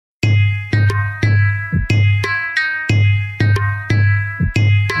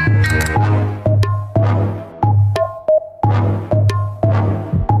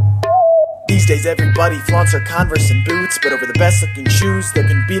days everybody flaunts their Converse and boots, but over the best looking shoes there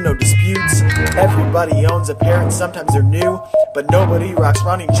can be no disputes. Everybody owns a pair and sometimes they're new, but nobody rocks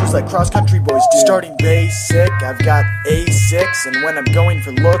running shoes like cross country boys do. Starting basic, I've got A6, and when I'm going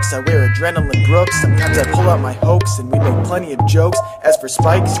for looks I wear Adrenaline Brooks. Sometimes I pull out my Hoax and we make plenty of jokes. As for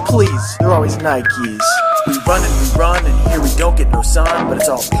spikes, please, they're always Nikes. We run and here we don't get no sun, but it's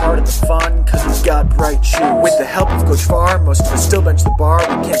all part of the fun, cause we've got bright shoes. With the help of Coach Farr, most of us still bench the bar.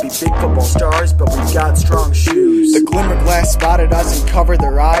 We can't be big football stars, but we've got strong shoes. The glimmer glass spotted us and covered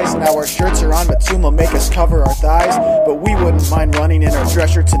their eyes. Now our shirts are on, but soon will make us cover our thighs. But we wouldn't mind running in our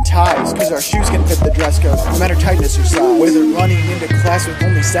dress shirts and ties, cause our shoes can fit the dress code, no matter tightness or size. Whether running into class with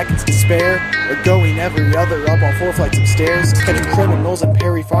only seconds to spare, or going every other up all 4 flights of stairs, catching criminals on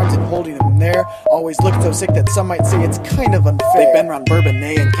Perry Farms and holding them there, always look so sick that some might say it's kind of unfair. They've been round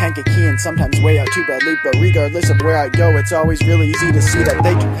Bourbonnais and Kankakee and sometimes way out to Badleap, but regardless of where I go, it's always really easy to see that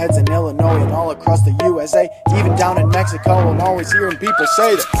they turn heads in Illinois and all across the USA, even down in Mexico. I'm always hearing people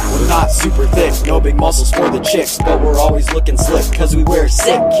say that we're not super thick, no big muscles for the chicks, but we're always looking slick cause we wear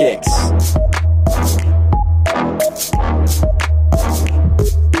sick kicks.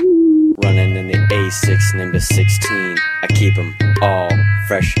 Running in the A6 Nimbus 16, I keep them all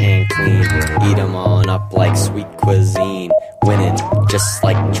fresh and clean, eat them on up like sweet cuisine, winning just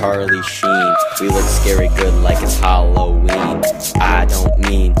like Charlie Sheen. We look scary good like it's Halloween. I don't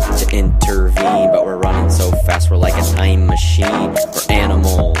mean to intervene, but we're running so fast we're like a time machine. We're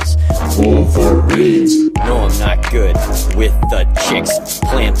animals, Wolverines. No, I'm not good with the chicks.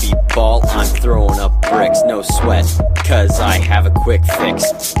 Plant B-ball, I'm throwing up bricks. No sweat, cause I have a quick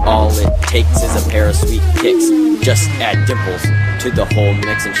fix. All it takes is a pair of sweet kicks. Just add dimples to the whole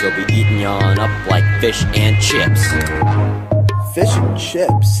mix and she'll be eating yawn up like fish and chips. Fish and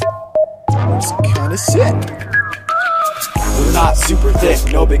chips? That's kinda sick. We're not super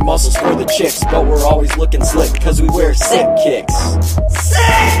thick, no big muscles for the chicks, but we're always looking slick cause we wear sick kicks.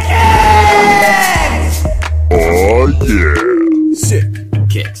 Sick kicks! Oh yeah! Sick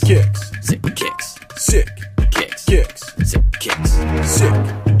Kicks. kicks. Sick kicks. Sick Kicks. kicks. Sick kicks. Sick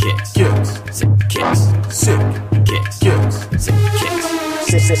Kicks. kicks. Sick kicks. Sick Kicks. kicks. Sick kicks.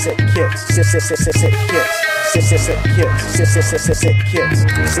 Sick sick kicks. Sick sick sick sick sick kicks. Sick sick sick kicks. Sick sick sick sick sick kicks.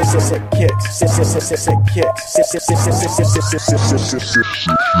 Sick sick sick kicks. Sick sick sick sick sick kicks. Sick sick sick sick sick sick sick.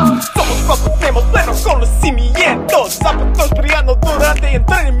 Somos cuando tenemos pleno con los cimientos, zapatos brillando durante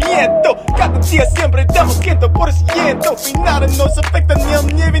entrenamiento. Cada día siempre damos 100%, y nada nos afecta ni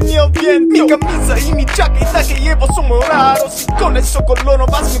el nieve ni el viento. Mi camisa y mi chaqueta que llevo son muy raros, y con eso color no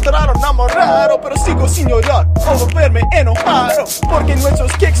vas a encontrar un amor raro. Pero sigo sin llorar o volverme enojado, porque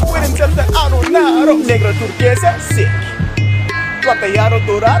nuestros kicks pueden ser de adornado. Negro turquesa, sick. Plateado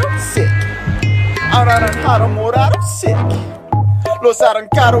dorado, sick. Anaranjado morado, sick. Los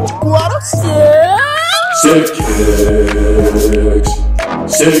arrancados cuadros, sick. Sick kicks.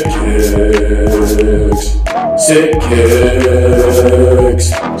 Sick kicks. Sick kicks.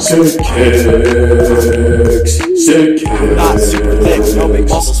 Sick kicks. Sick kicks. We're not super thick, no big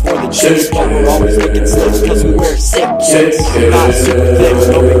muscles for the chicks, but we're always looking slick cause we wear sick kicks. We're not super thick,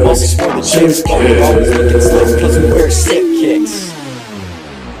 no big muscles for the chicks, but we're always looking slick cause we wear sick kicks.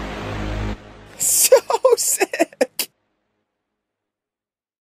 So sick.